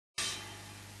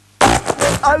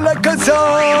alla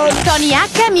console. Tony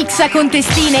H mixa con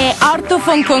testine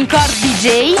Ortofon Concord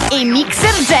DJ e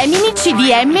mixer Gemini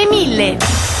CDM 1000.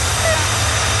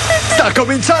 Sta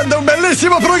cominciando un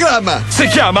bellissimo programma. Si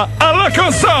chiama Alla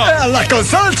console. E alla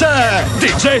console c'è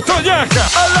DJ Togliacca.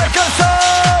 alla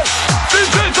console.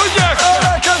 DJ Togliacca.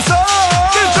 Alla console.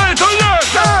 DJ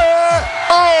Togliacca.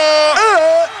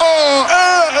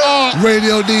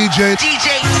 Radio DJ.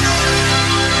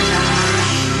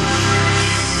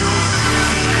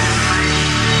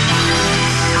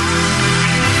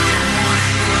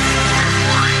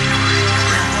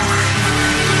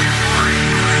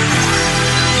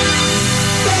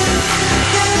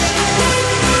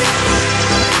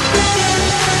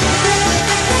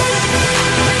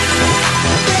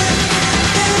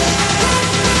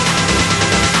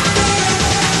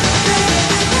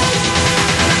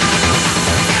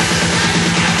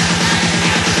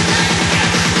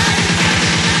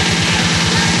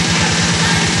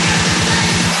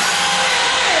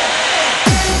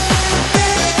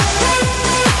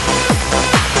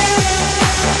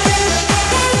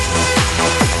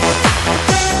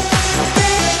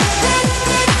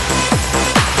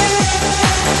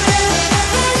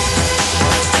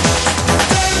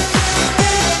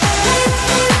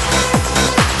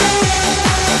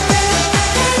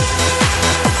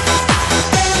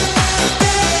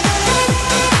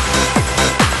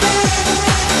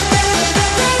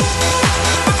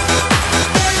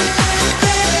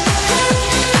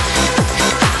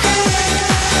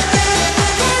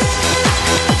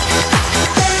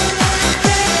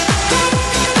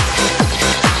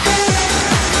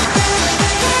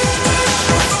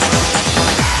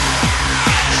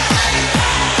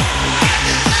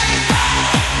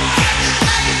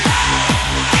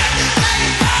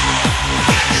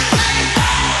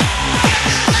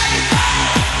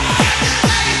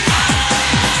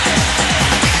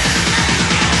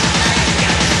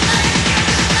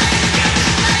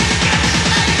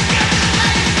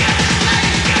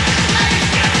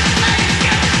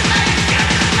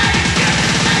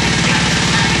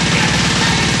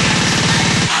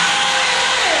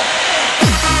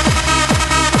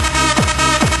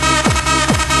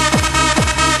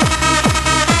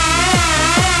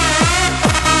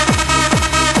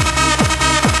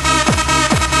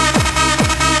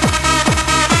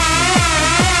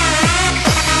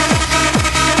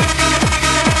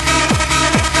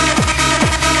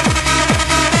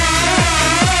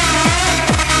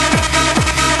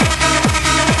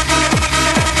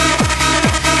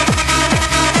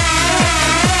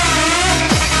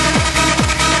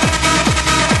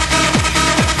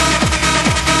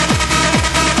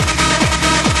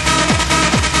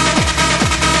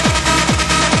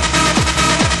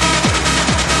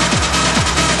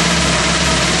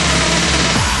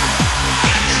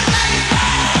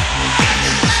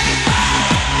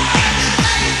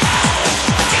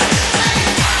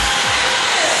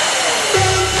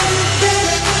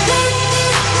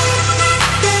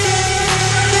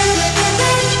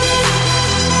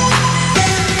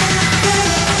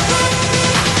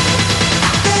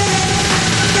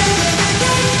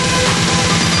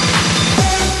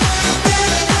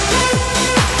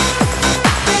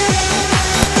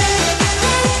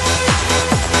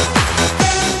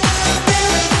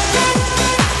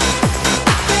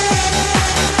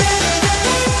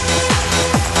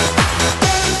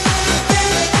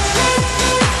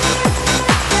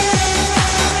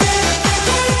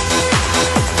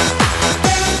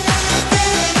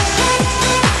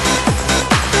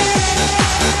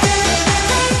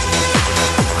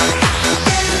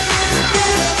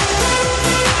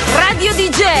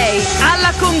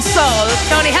 console.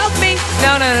 Tony, help me.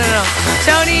 No.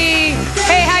 Tony,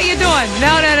 hey, how you doing?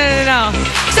 No.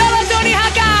 Solo Tony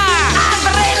Haka.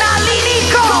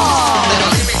 Adrenalinico.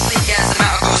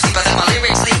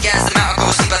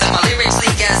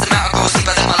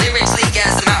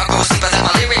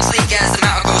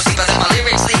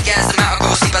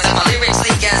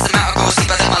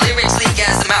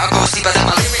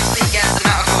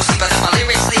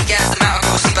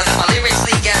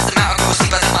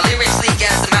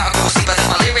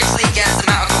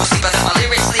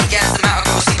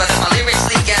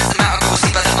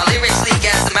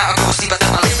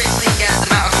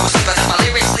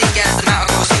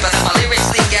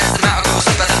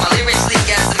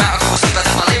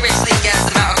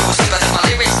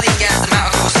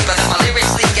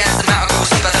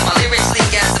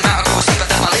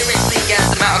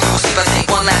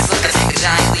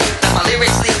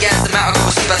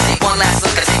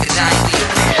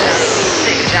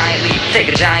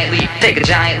 Take a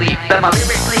giant leap. Let my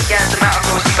lyrics leak as the mountain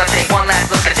goes deep. I take one last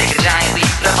look. I take a giant leap.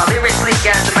 Let my lyrics leak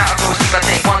as the mountain goes deep. I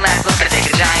take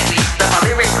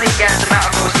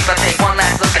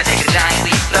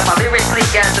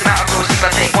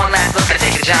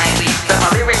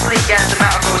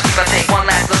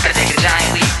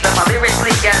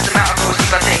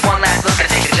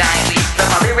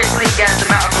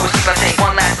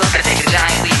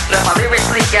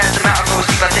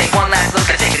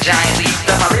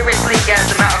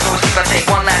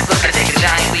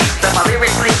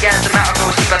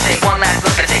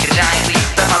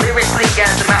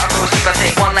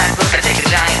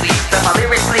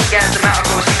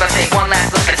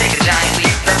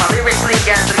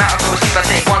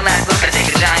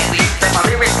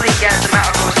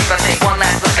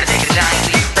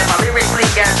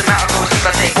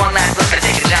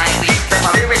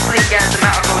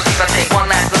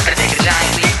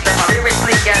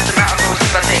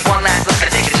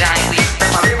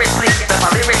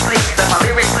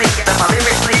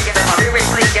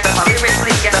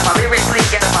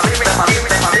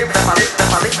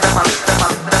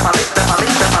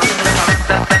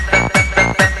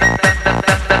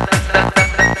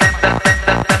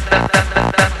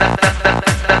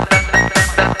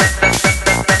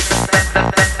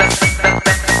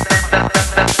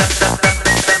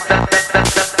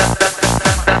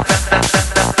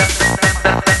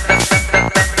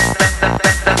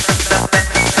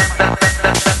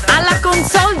Alla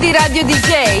console di Radio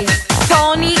DJ,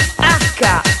 Tony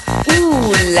H.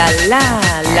 La la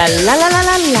la la la la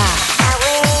la la.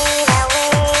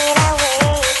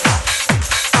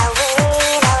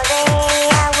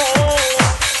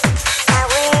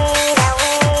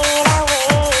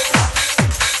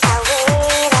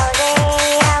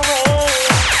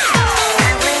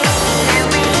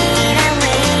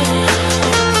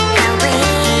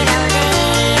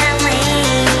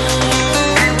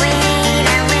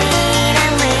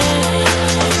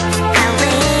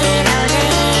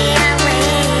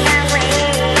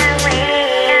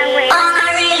 Away.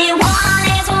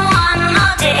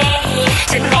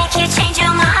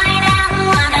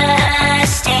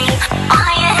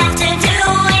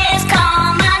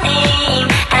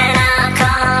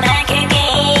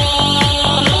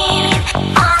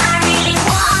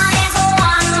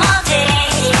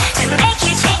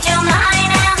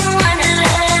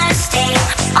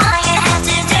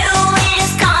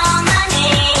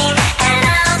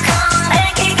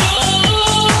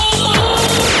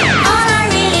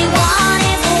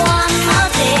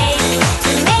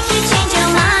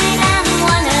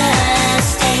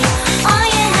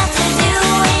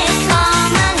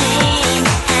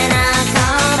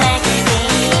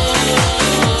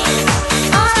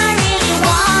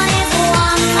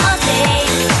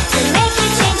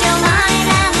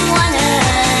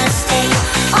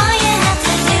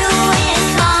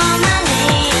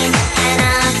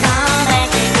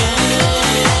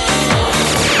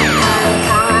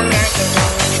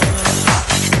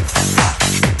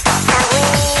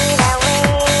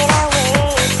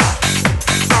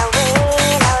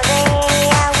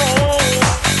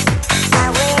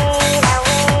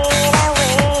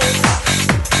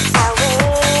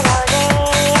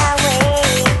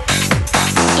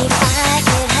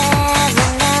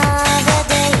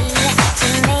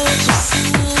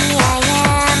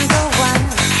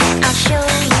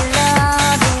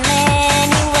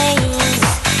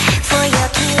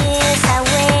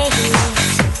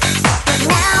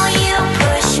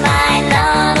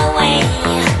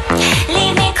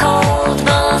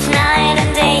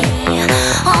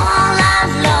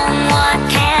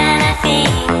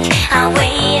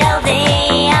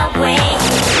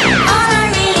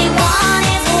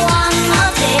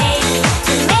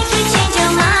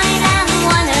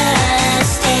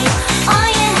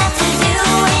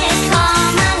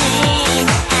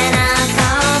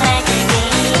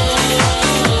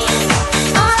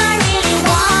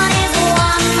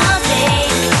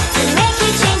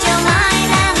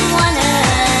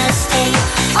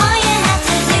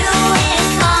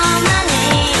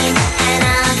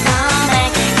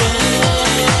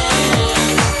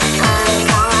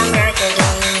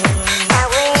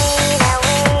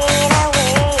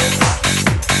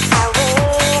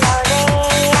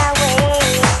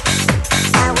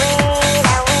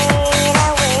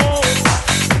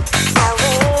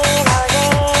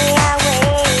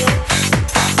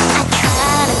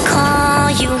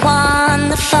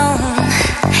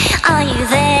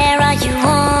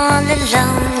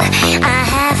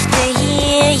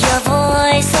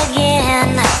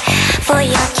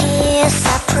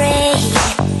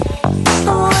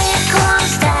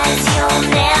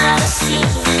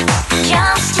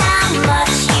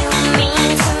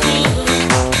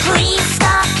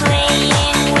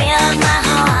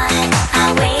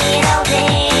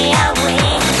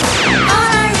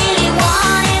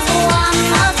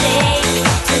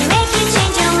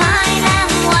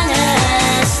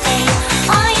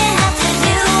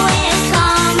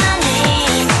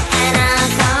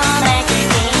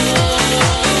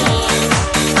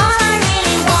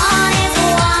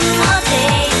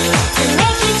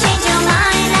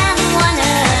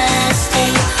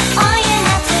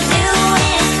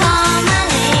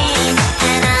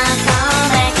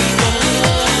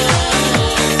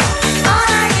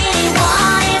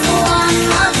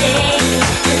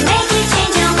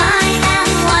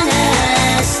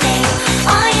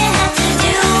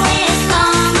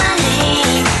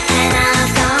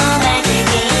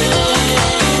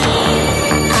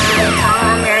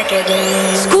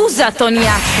 Scusa, Tony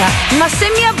H, ma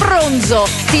se mi abbronzo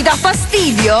ti dà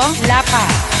fastidio? La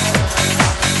Paz,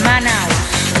 Manaus,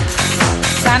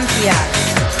 Santiago,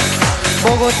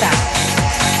 Bogotá,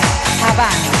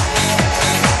 Habana,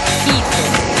 Quito,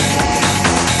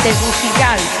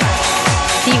 Tegucigalpa,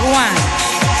 Tijuana,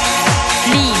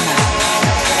 Lima,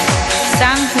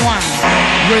 San Juan,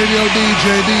 Radio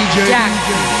DJ.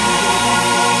 Yaqui,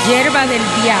 Hierba del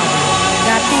Diablo,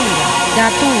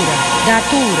 Datura.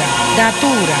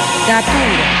 Datura.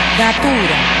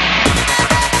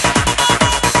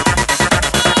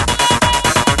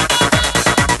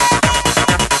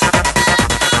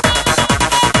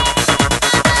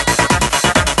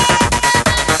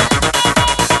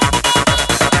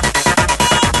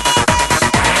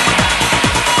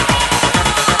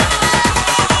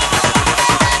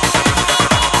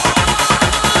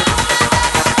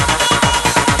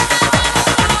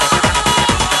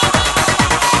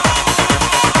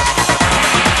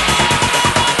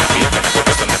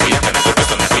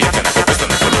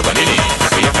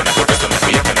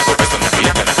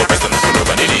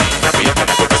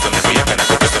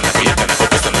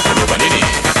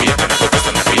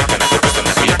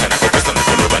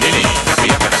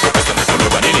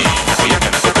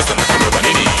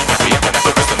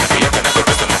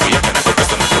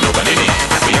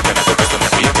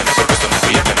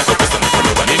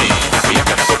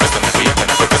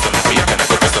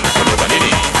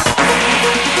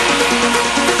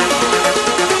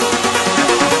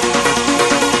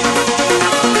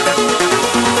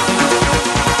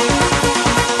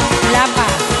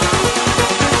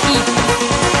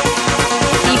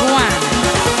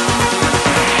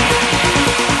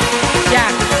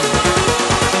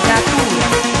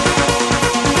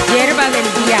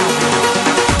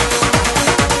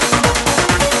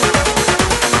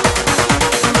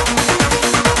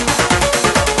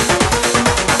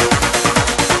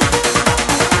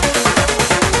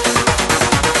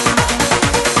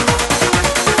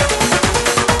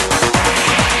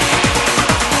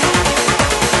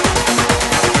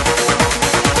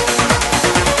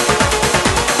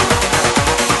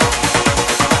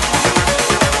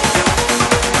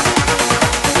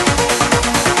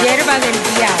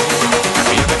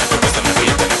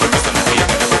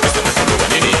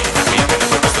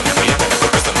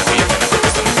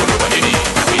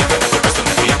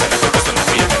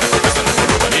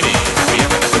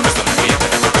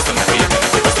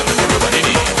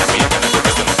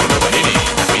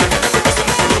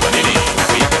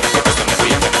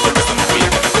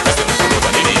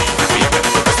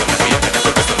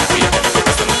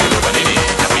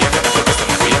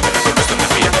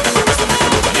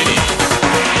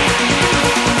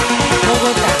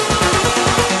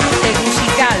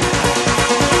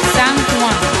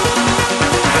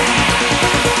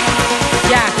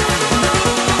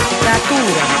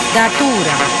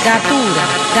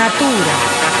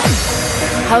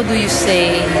 How do you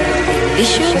say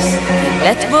delicious,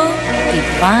 delectable,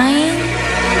 divine?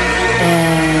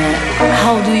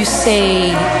 How do you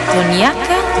say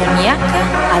toniaca,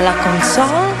 alla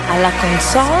console?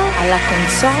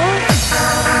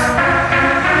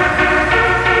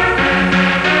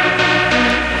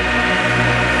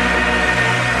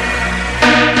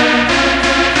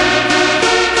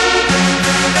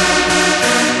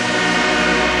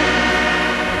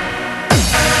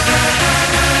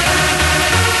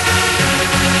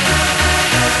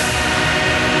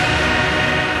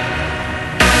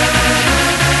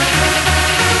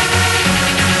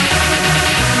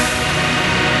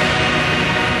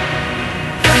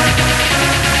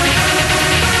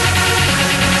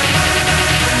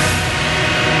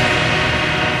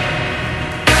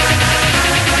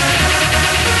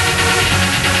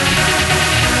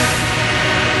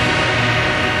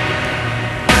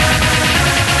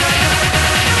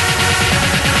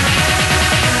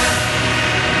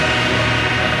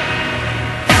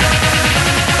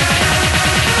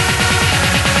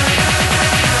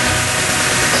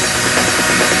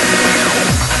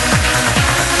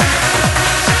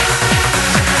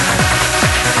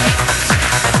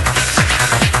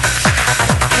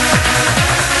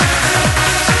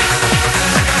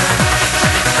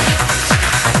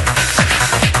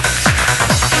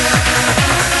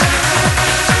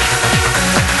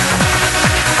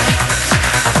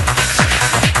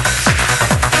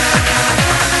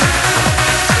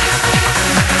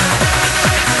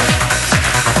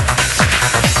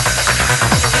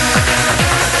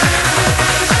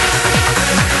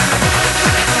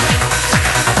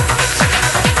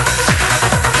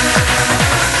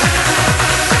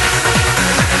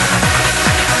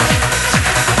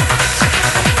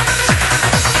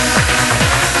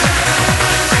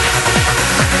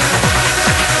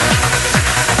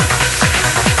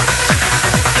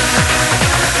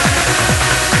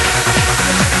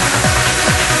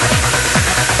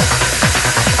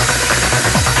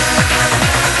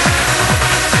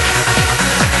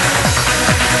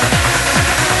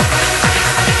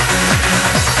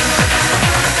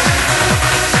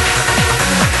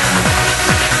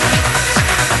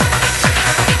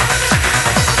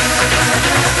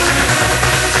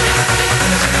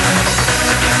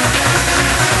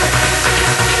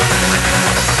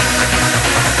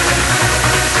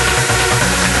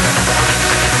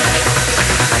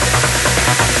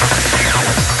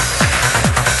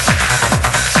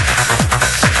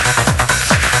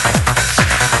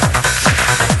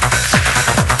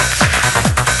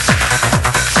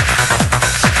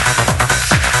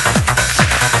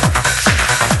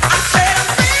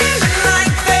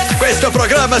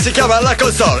 programma si chiama Alla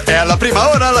Console e alla prima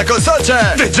ora alla console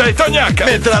c'è DJ Tognacca.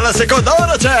 mentre alla seconda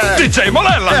ora c'è DJ e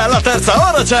Molella. alla terza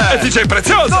ora c'è E DJ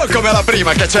Prezioso. non come alla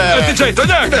prima che c'è E DJ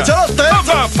Tognacca. invece alla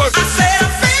terza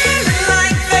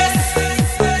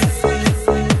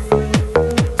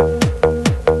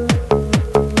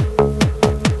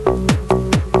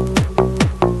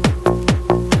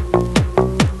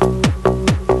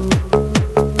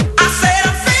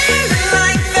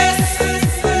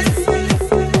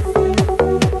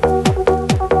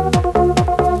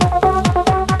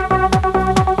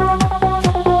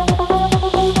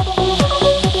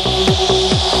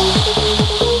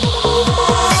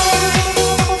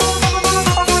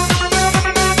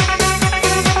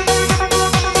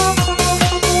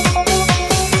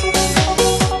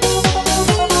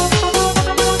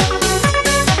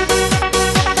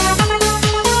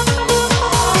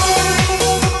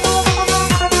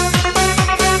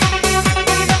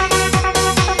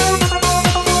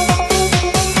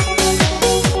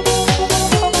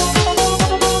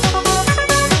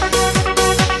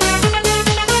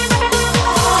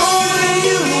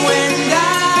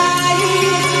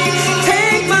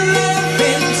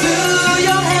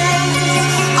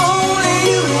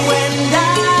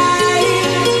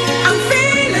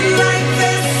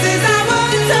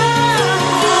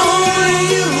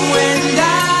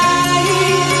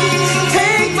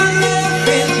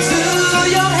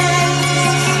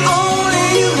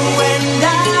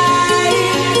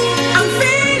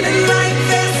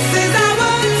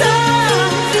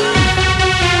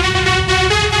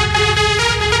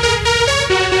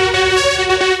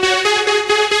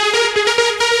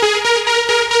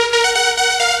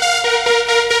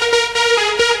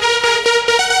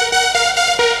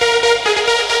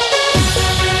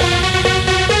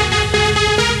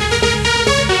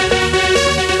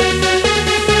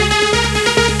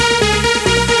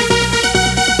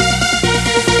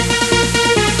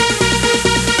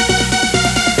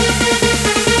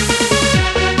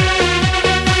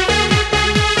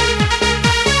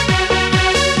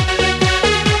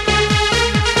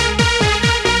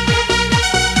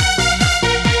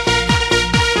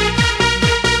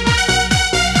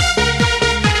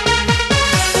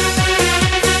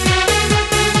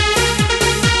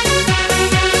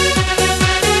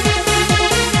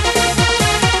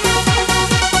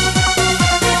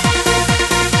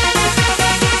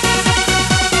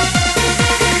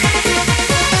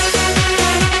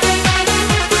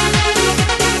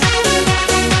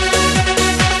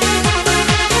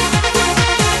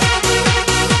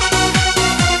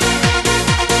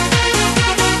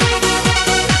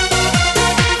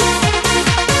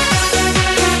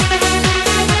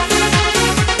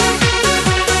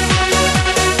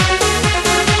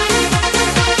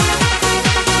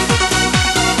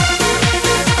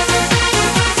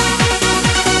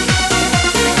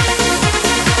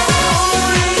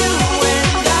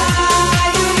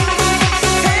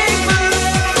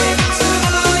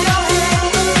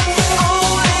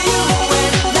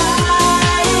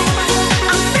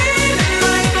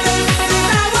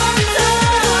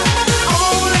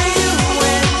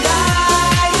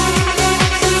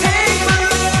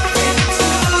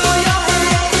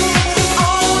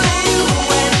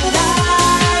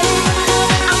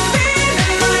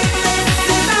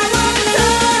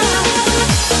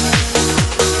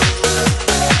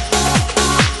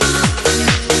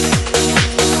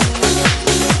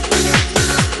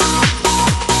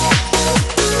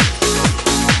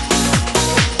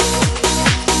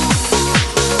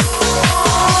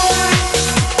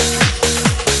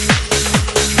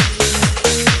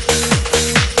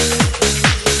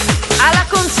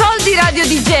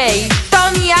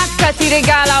ti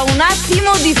regala un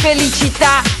attimo di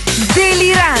felicità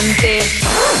delirante.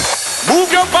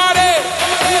 Move your body!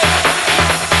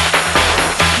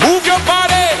 Move your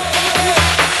body!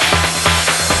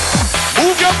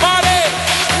 Move your body!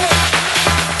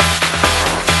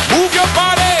 Move your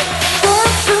body!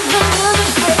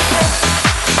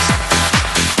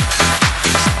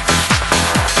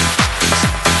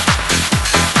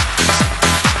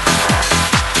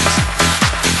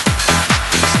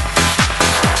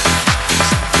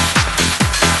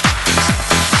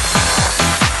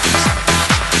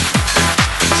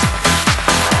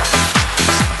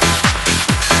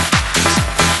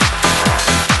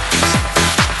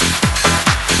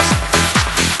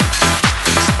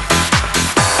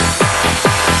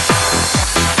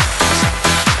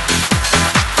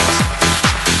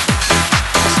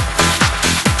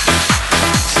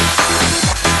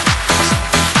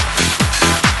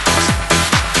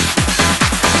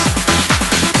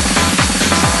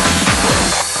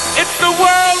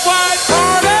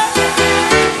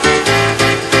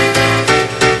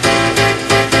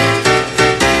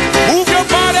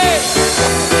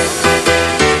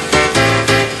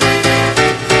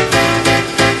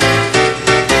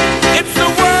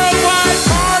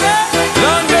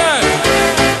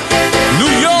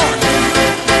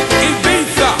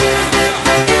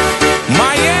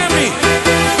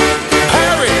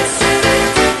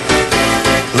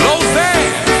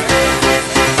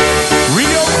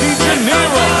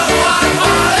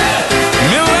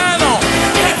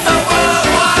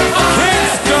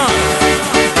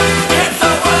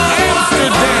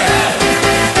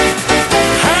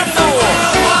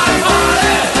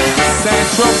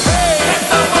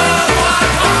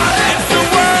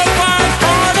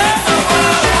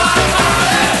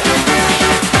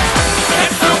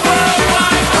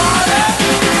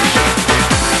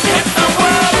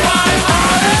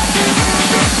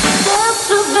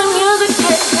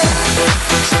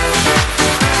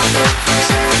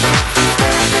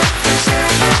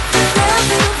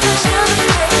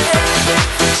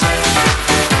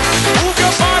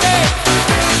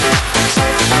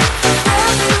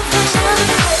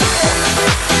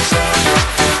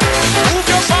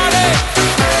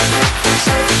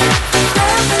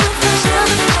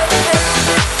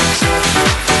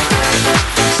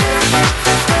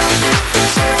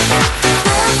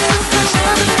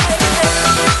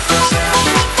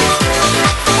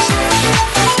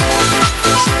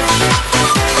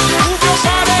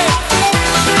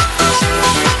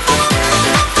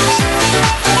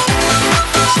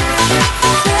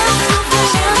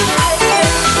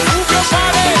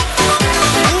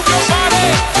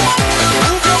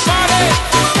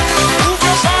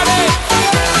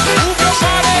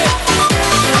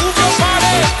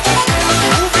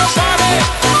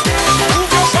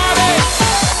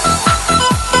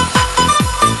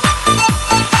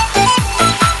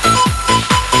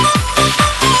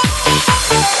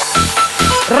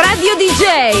 Radio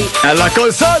DJ. Alla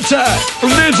console c'è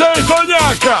DJ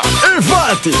Cognac.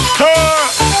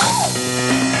 Infatti.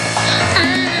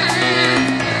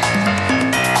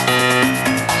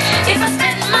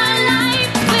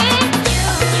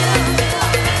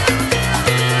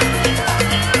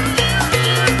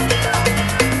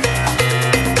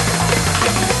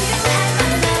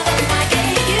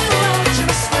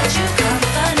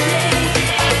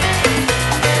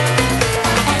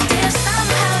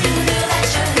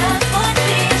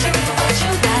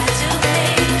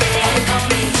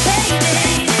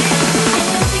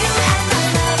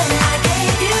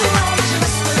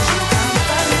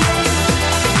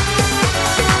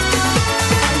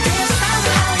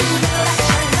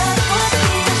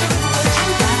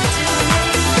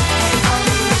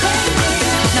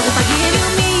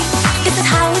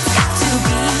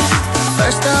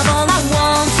 First of all, I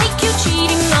won't take you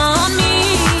cheating on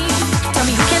me. Tell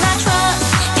me who can I trust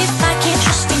if I can't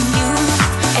trust in you?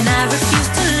 And I refuse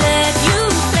to let you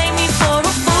play me for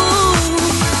a fool.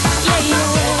 Yeah, yeah.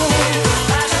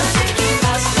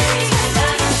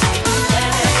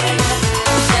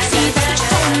 See, that's what you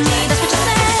told me, that's what you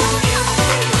said.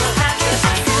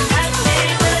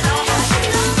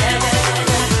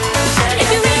 If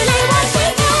you really want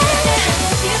me,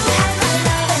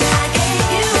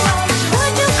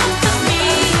 would you come to me?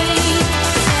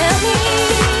 Tell me,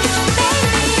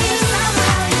 baby,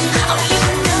 oh, you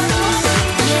know,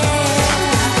 yeah.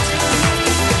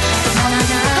 Na na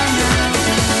na na.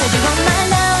 Said you want my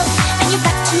love, and you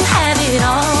got to have it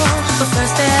all. But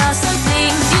first there are some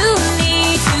things you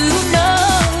need to know.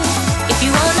 If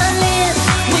you wanna live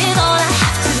with all I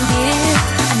have to give,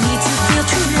 I need to feel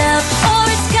true love, or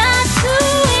it's got to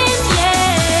end, yeah.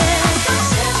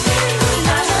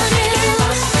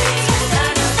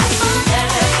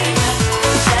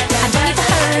 I don't need to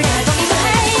hurt, I don't need to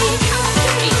hate.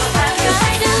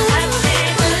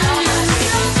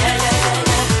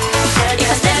 If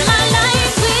I spend my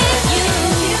life with you,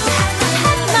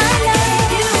 had my life,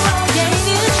 gave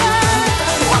you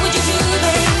trust, what would you do,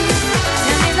 babe?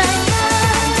 Tell me right now.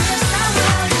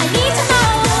 I need to know.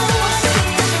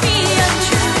 Be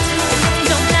untrue,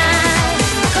 don't lie,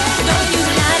 don't you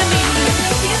lie to me.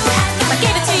 If I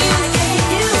gave it to you,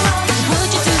 what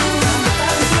would you do?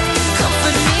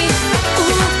 Comfort me,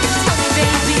 ooh, tell me,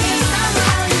 baby,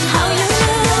 how you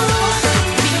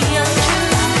be untrue.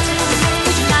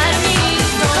 Would you lie to me?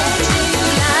 Don't you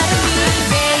lie to me,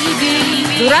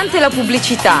 baby. Durante la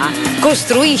pubblicità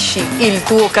costruisci il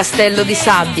tuo castello di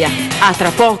sabbia. A tra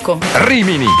poco.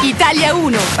 Rimini, Italia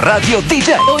 1, Radio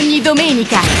DJ, ogni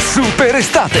domenica. Super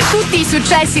Estate. Tutti i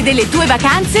successi delle tue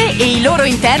vacanze e i loro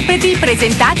interpreti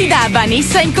presentati da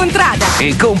Vanessa Incontrada.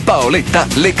 E con Paoletta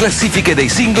le classifiche dei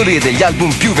singoli e degli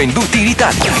album più venduti in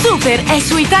Italia. Super è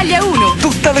su Italia 1.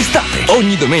 Tutta l'estate,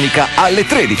 ogni domenica alle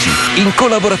 13, in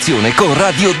collaborazione con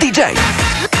Radio DJ.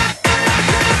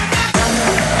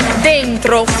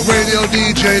 Dentro, Radio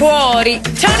DJ. fuori,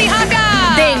 Tony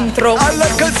Haga! Dentro, Alla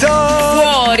console.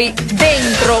 fuori,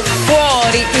 dentro,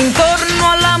 fuori,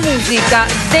 intorno alla musica.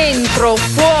 Dentro,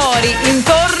 fuori,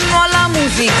 intorno alla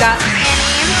musica.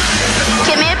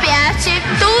 Che mi piace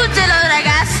tutti i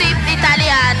ragazzi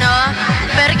italiano,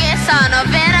 perché sono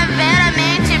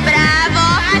veramente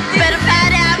bravo per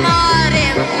fare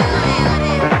amore.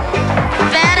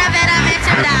 Veramente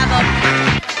bravo.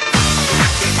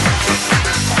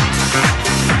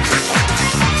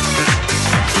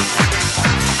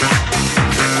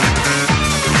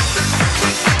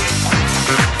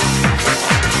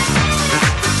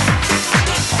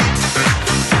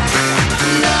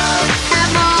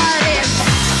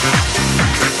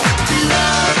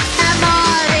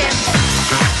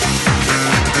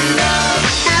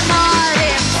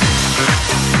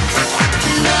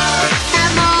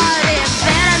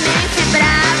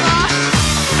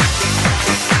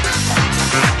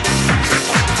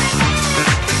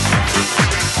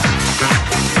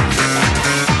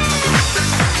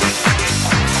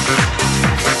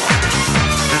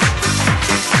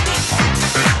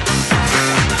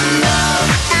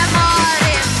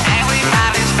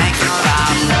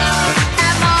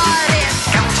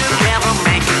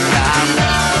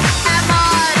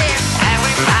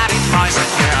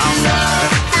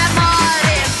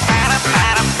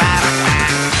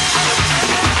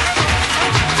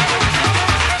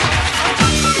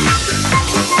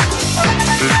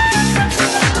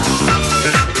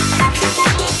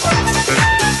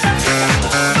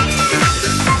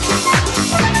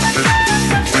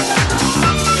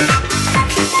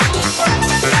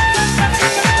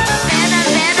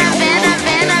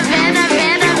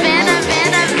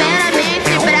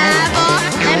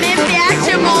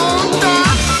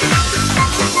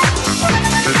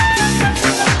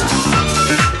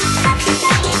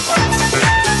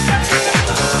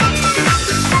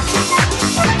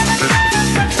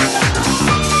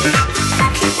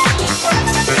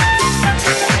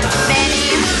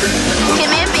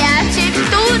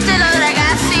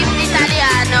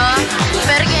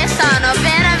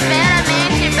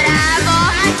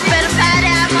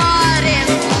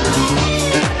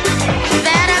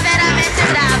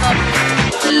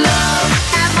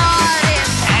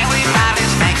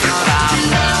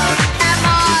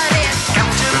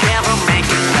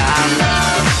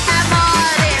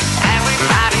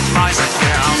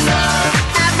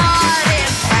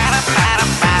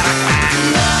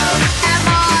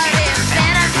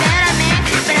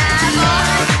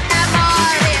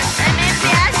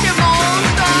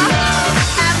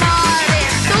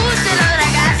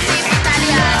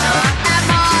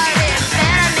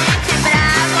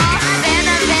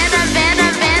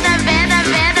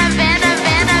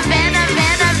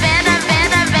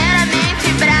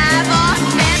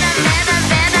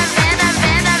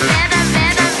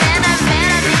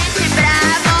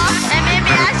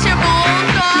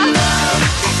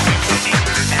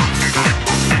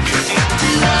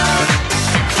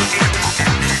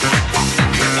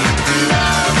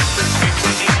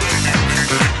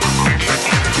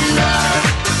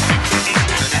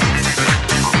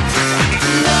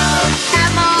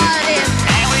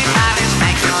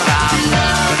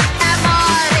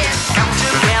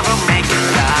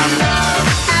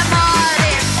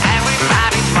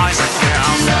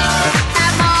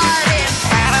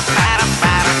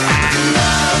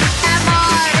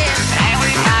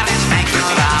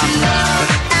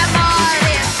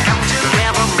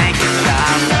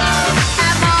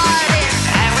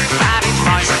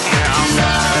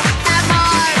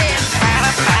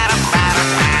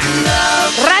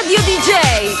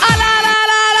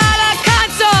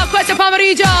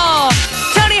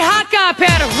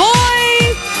 per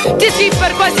voi, TG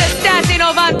per quest'estate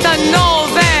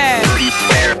 99.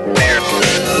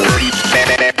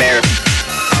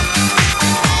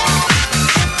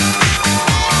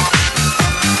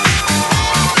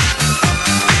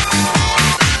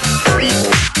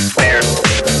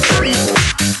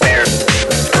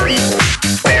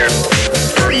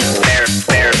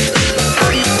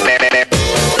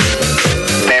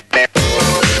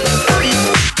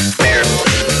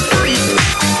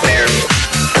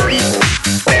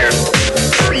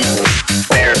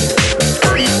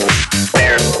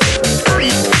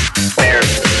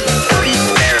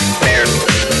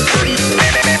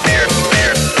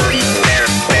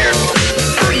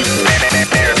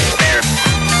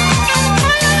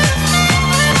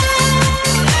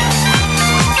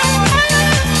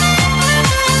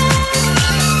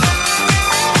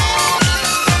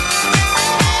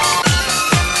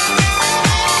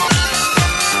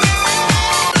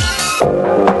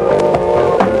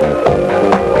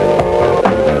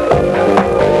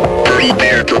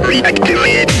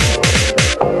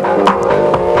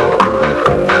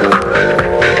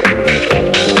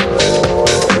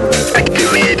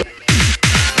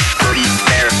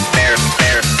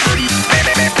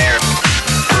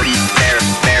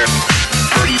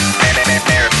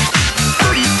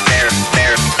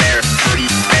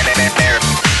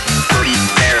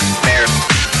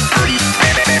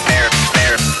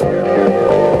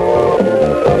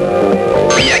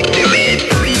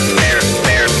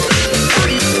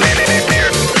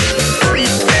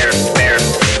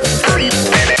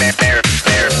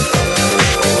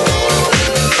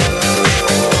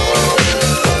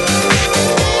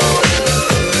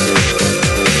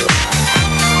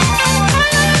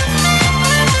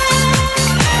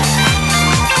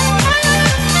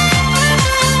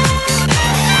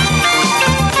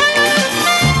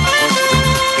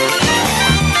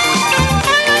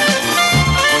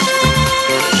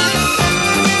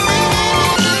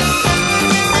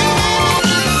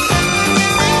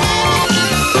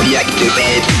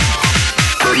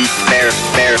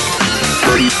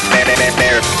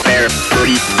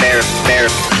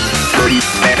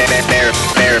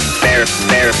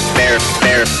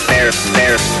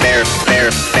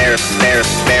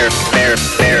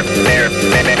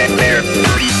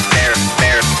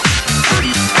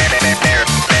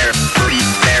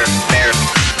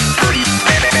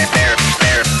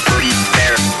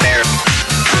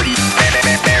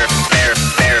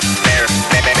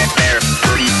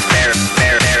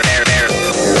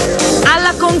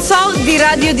 Alla console di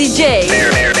Radio DJ,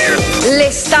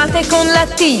 l'estate con la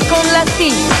T, con la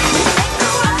T.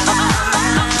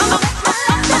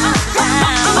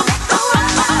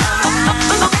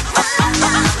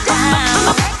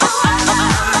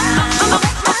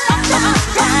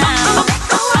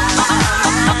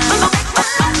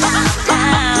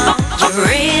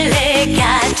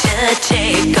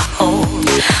 Take a hold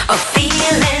of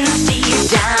feelings deep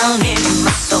down in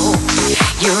my soul.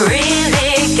 You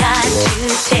really got to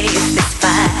taste this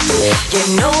fire. You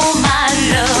know my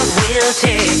love will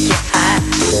take you high.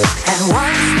 And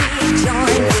once we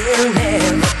join, we'll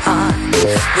never part.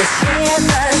 We'll share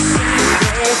the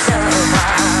secrets of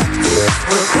our hearts.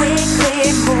 We'll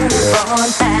quickly move on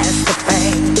past the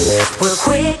pain. We'll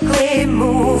quickly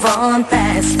move on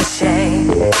past the shame.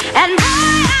 And boy,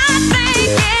 I think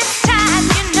it's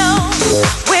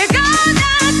we're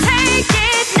gonna take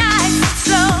it nice and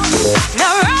slow. No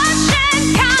rushing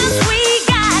 'cause we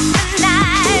got the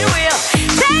night. We'll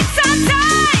take some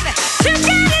time to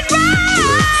get it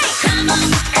right. Come on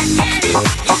and get it.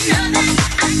 You know that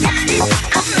I got it.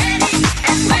 I'm ready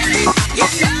and willing. You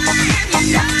know I am, you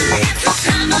know I am. So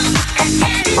come on and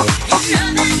get it. You know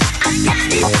that I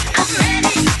got it. I'm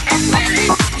ready and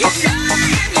willing. You know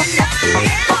I am, you know I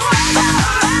am.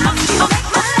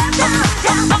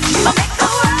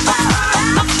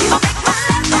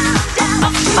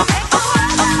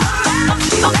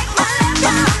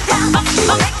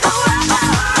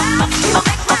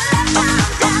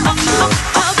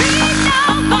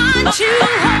 To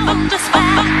hold us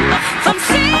back from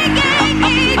singing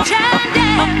each and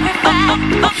every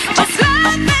fact, just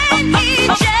loving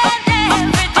each and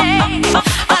every day.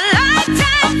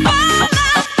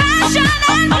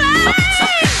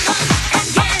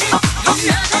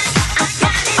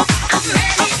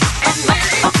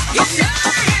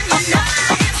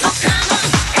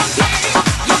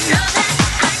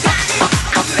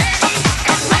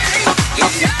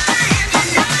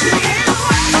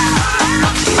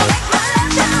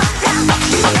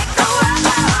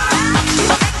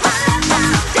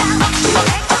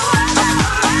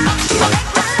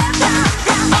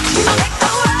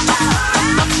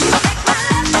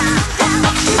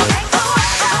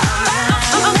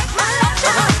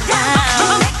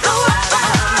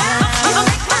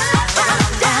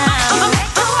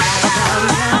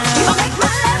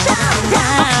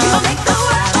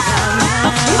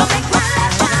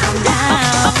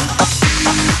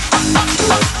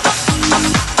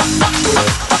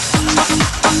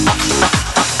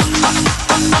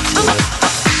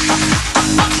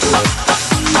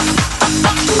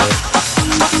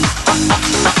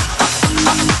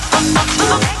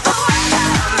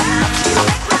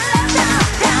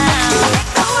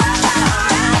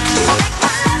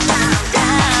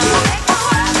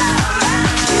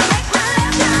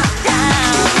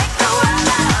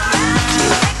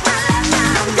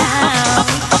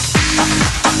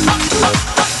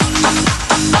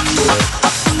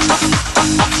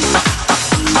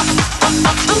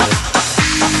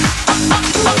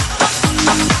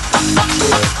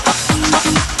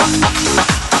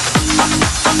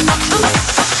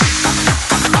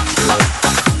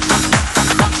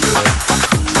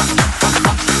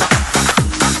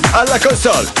 alla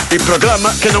console, il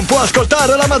programma che non può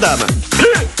ascoltare la madama. Chi?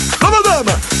 La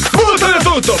madama! Butta via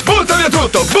tutto! Butta via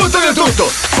tutto! Butta via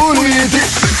tutto! Uniti!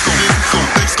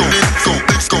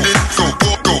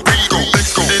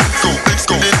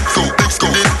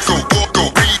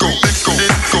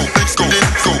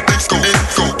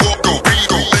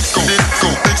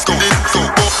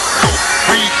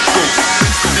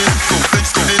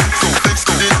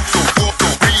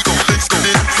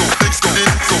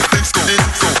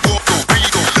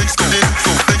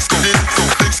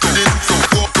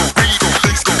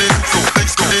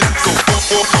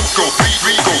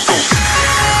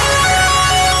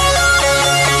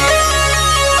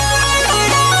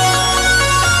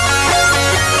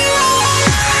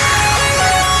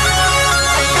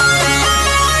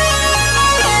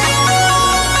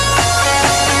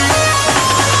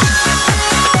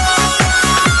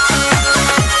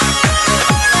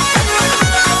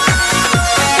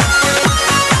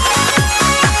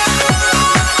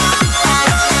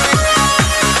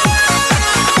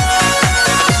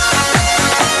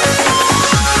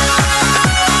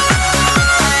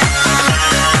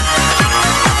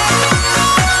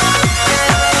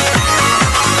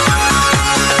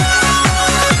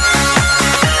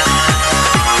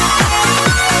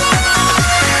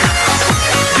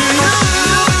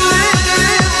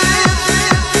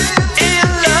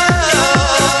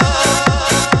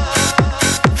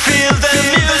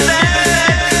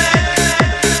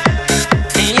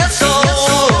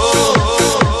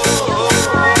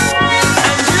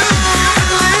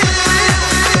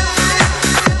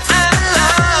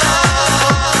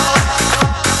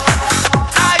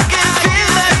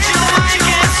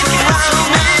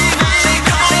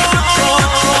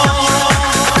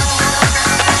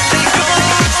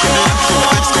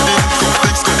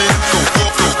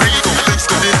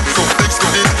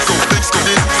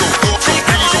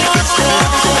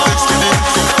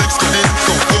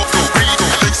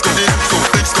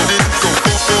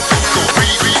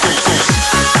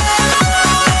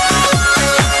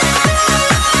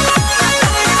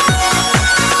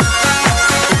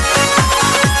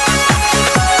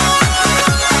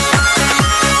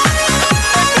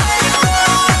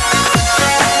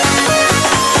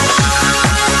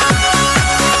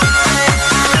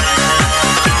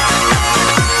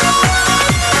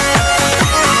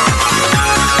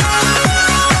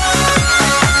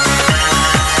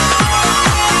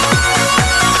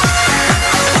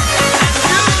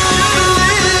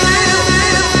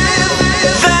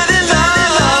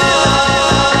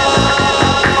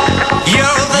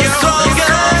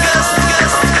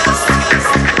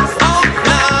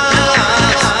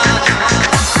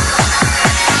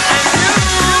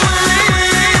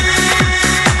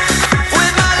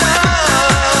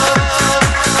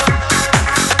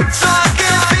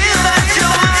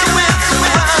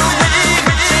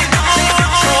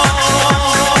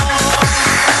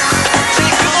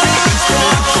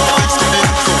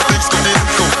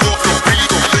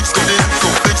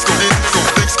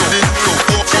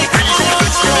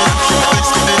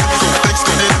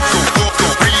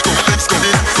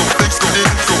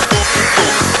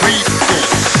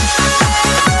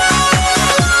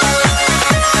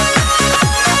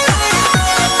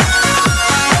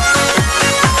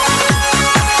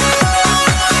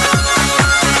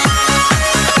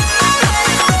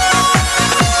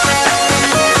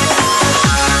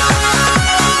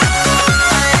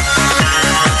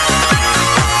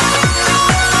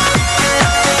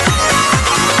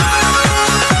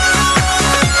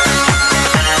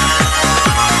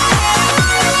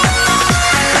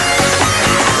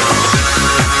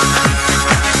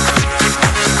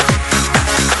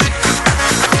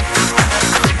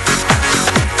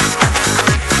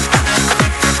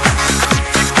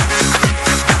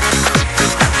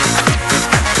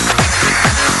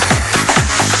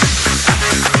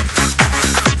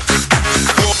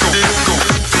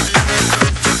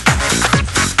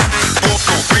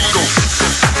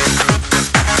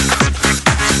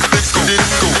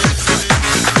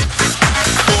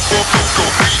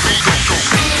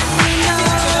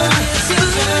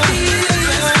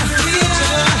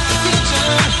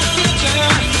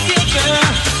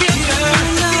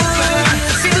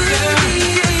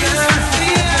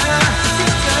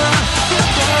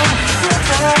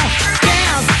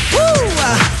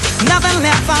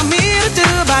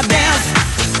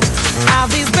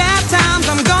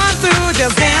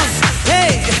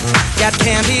 Got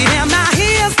candy in my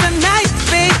ears tonight,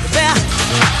 baby.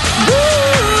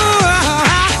 Ooh,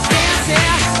 dance,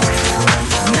 yeah.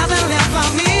 Nothing left for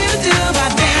me to do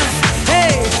but dance.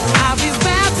 Hey, all these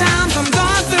bad times I'm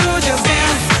going through, just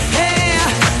dance. Hey,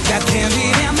 got candy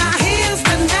in my ears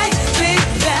tonight,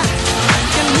 baby.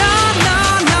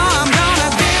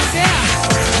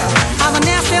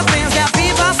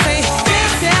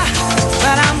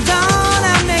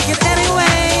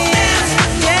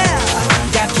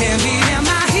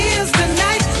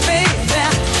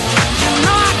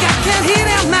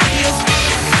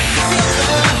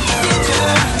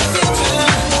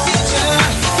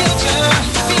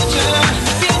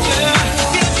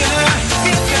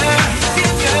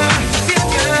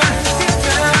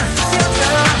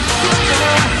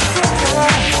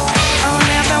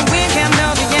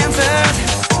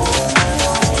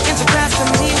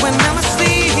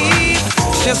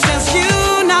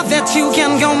 know that you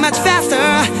can go much faster.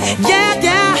 Yeah,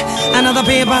 yeah. And other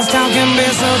people's talk can be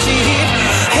so cheap.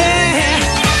 Hey,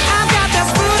 I've got this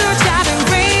voodoo child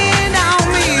ingrained on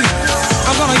me.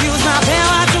 I'm gonna use my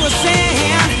power to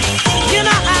ascend. You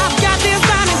know I've got this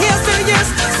burning history,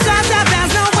 such that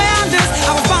there's nowhere I'm loose.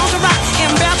 I was born to rock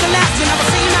and built to last. You never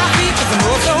see my feet 'cause I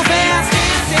move so fast.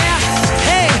 Yeah.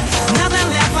 Hey, nothing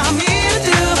left for me to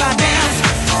do but dance.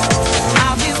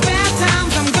 All these bad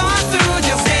times I'm going through,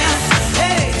 just dance.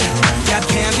 Hey, got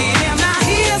candy in my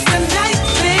ears tonight,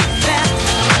 big that.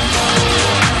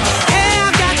 Hey,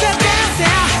 I've got to dance,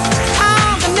 yeah.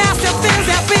 All the nasty things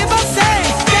that people say,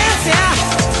 dance, yeah.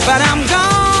 But I'm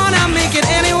gonna make it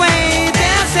anyway,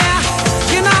 dance, yeah.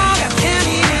 You know, got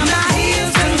candy in my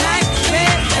ears tonight,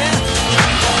 big that.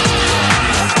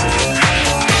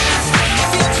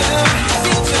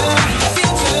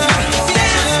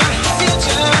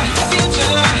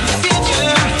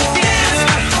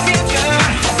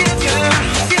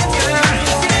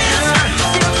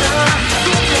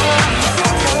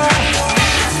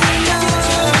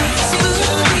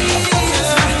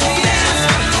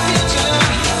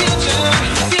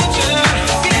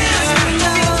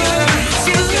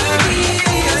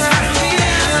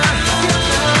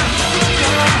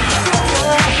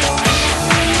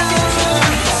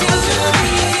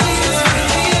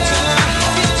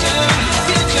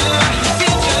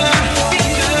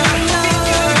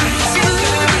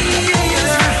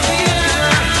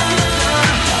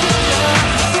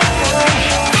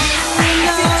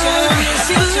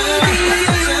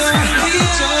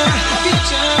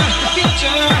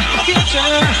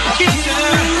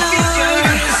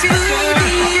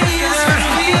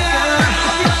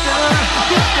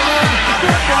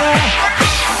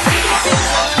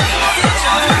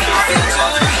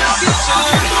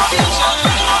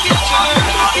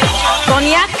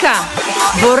 Cognac,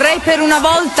 vorrei per una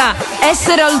volta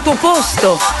essere al tuo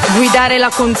posto, guidare la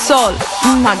console,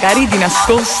 magari di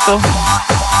nascosto.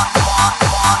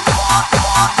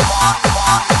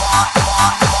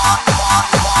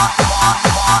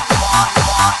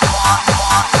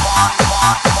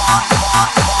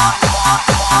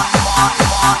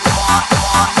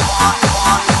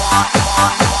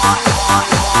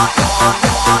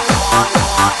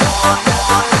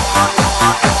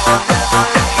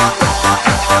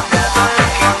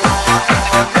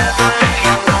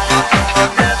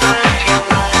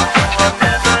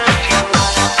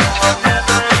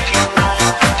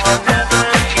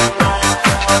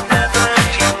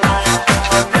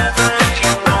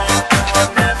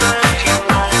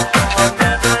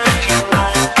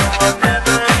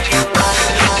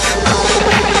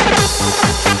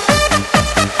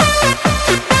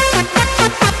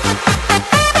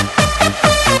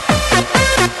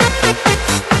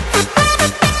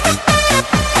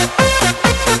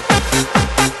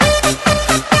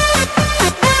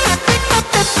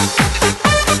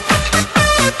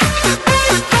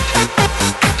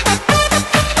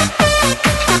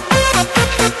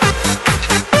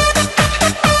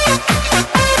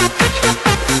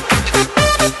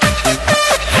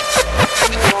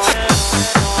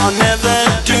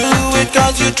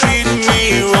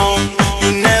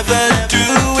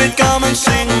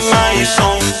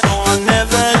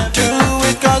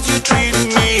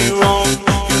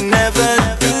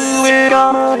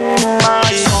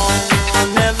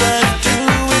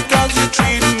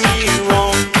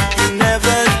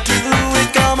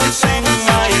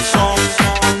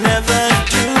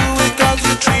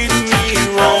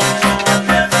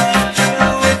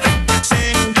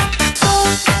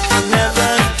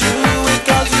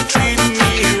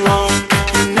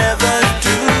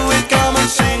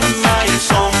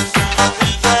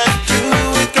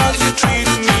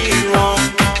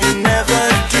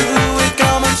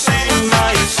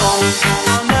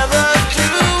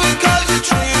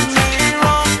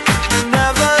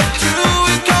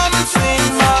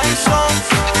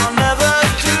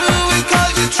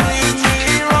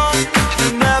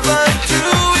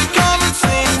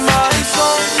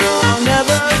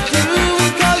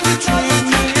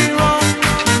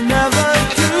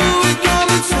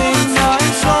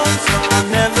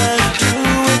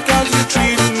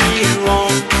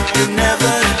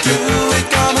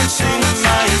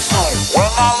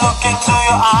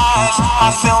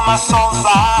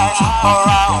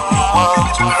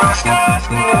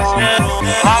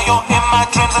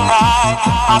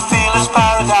 I feel it's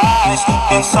paradise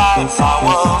inside my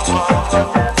world.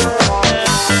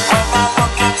 When I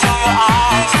look into your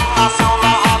eyes, I feel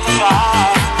my heart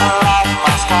shine like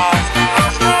my skies.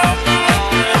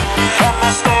 Let me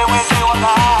stay with you all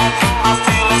night. I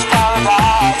feel it's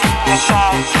paradise. It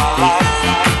shines my light.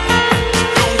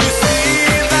 Don't you see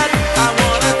that?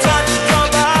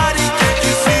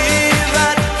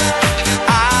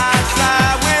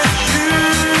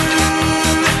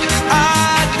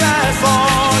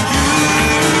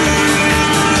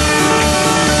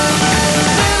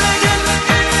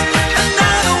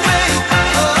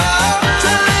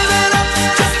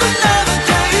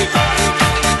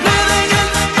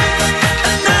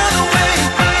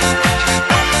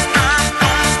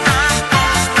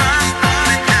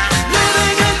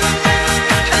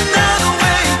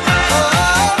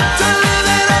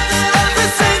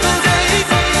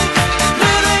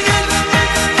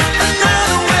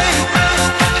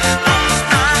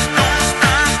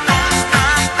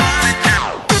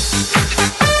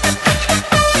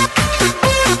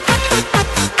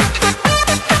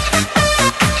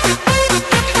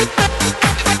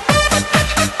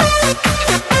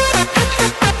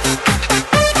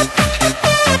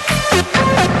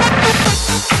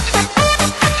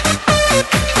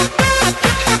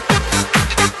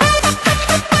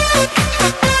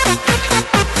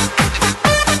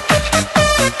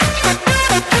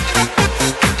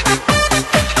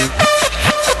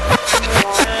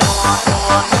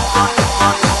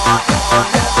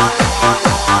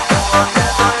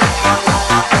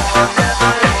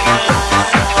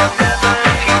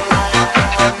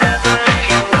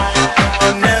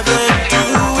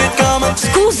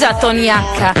 Scusa Tony H.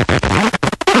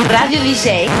 Radio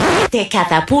DJ te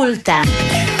catapulta.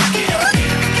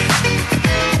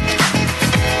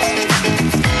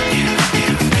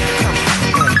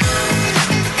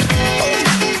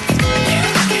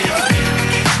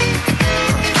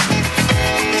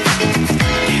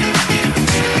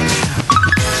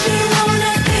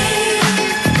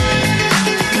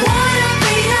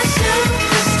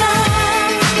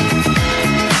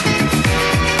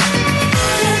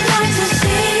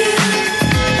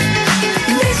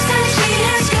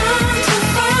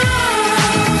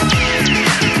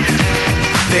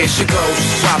 There she goes,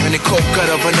 swapping the coke out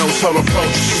of her nose. Her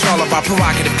approach, she's all about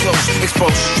provocative clothes,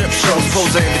 exposed strip shows,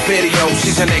 posing in the videos.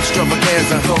 She's an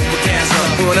extravaganza,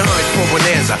 on a hunt for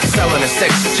bonanza, selling her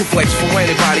sex. She flex for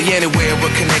anybody, anywhere,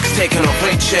 but connects, taking a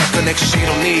rate check, connection she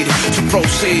don't need to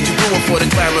proceed. You do it for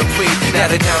the glamour and greed. Now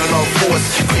they're down on all fours,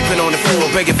 creeping on the floor,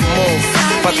 begging for more.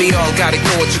 But they all got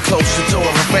ignored. You close the door,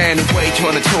 her band away,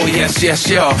 on a tour. Yes, yes,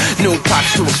 y'all. New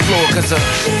pops to explore, cause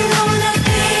She wanna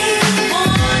be,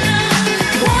 wanna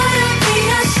be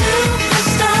a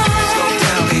superstar. slow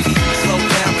down, baby, slow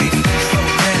down, baby, slow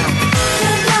down.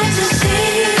 You'd like to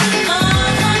see,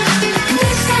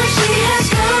 this time she has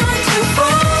gone too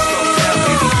far.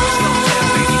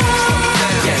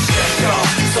 Yes, yes, y'all,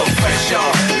 so fresh,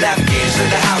 y'all. Navigators in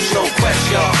the house, no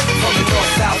question, y'all. From the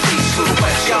north, south, east to the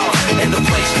west, y'all. And the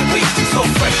place to be, so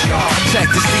fresh, y'all. Check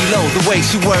the C-Lo, the way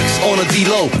she works on a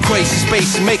D-Lo. Crazy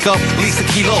space makeup, at least a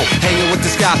kilo. Hanging with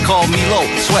this guy called Milo,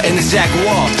 sweating his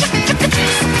Jaguar.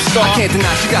 I can't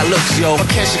deny she got looks, yo.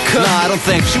 Can she cook? Nah, I don't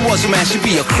think she was a man, she'd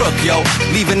be a crook, yo.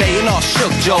 Leaving A&R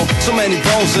shook, Joe. So many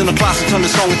bones in the closet, turn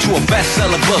the song into a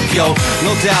bestseller book, yo.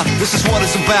 No doubt, this is what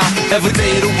it's about. Every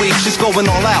day of the week, she's going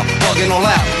all out, bugging all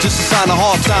out. Just to sign a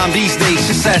hard time these days,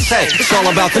 she says, hey, it's all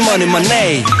about the money,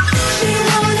 money. She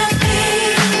wanna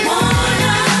be,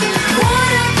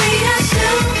 wanna be a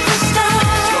superstar.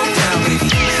 Slow down, baby,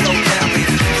 slow down,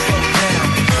 baby, slow down.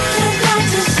 You'd like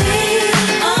to see,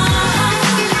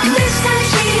 this time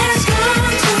she has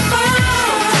gone too far.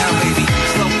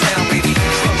 Slow down, baby,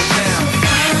 slow down.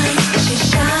 She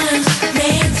shines,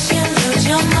 makes you lose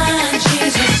your mind.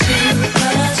 She's a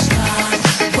superstar,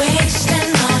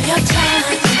 wasting all your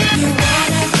time. You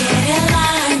wanna get in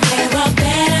line, there are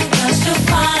better girls to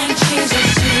find. She's a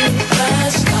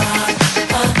superstar,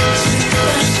 a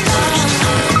superstar.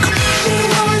 She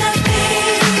wanna be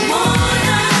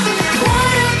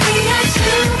a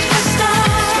superstar.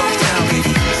 Slow down,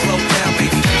 baby, slow down,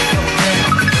 baby, slow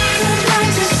down. You'd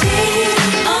like to see,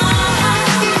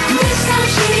 this time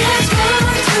she has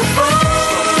gone too far.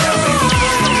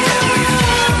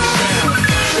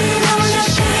 She wanna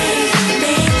shake,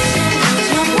 makes you lose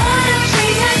your mind.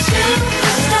 She's a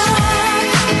superstar,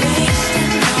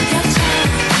 wasting all your time.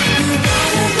 You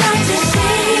would like to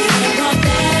see, there are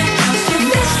better girls to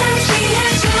this time she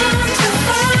has gone too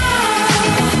far.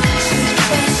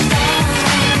 Superstar.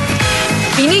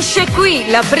 Finisce qui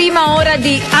la prima ora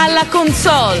di Alla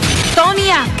Console. Tony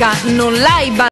H non l'hai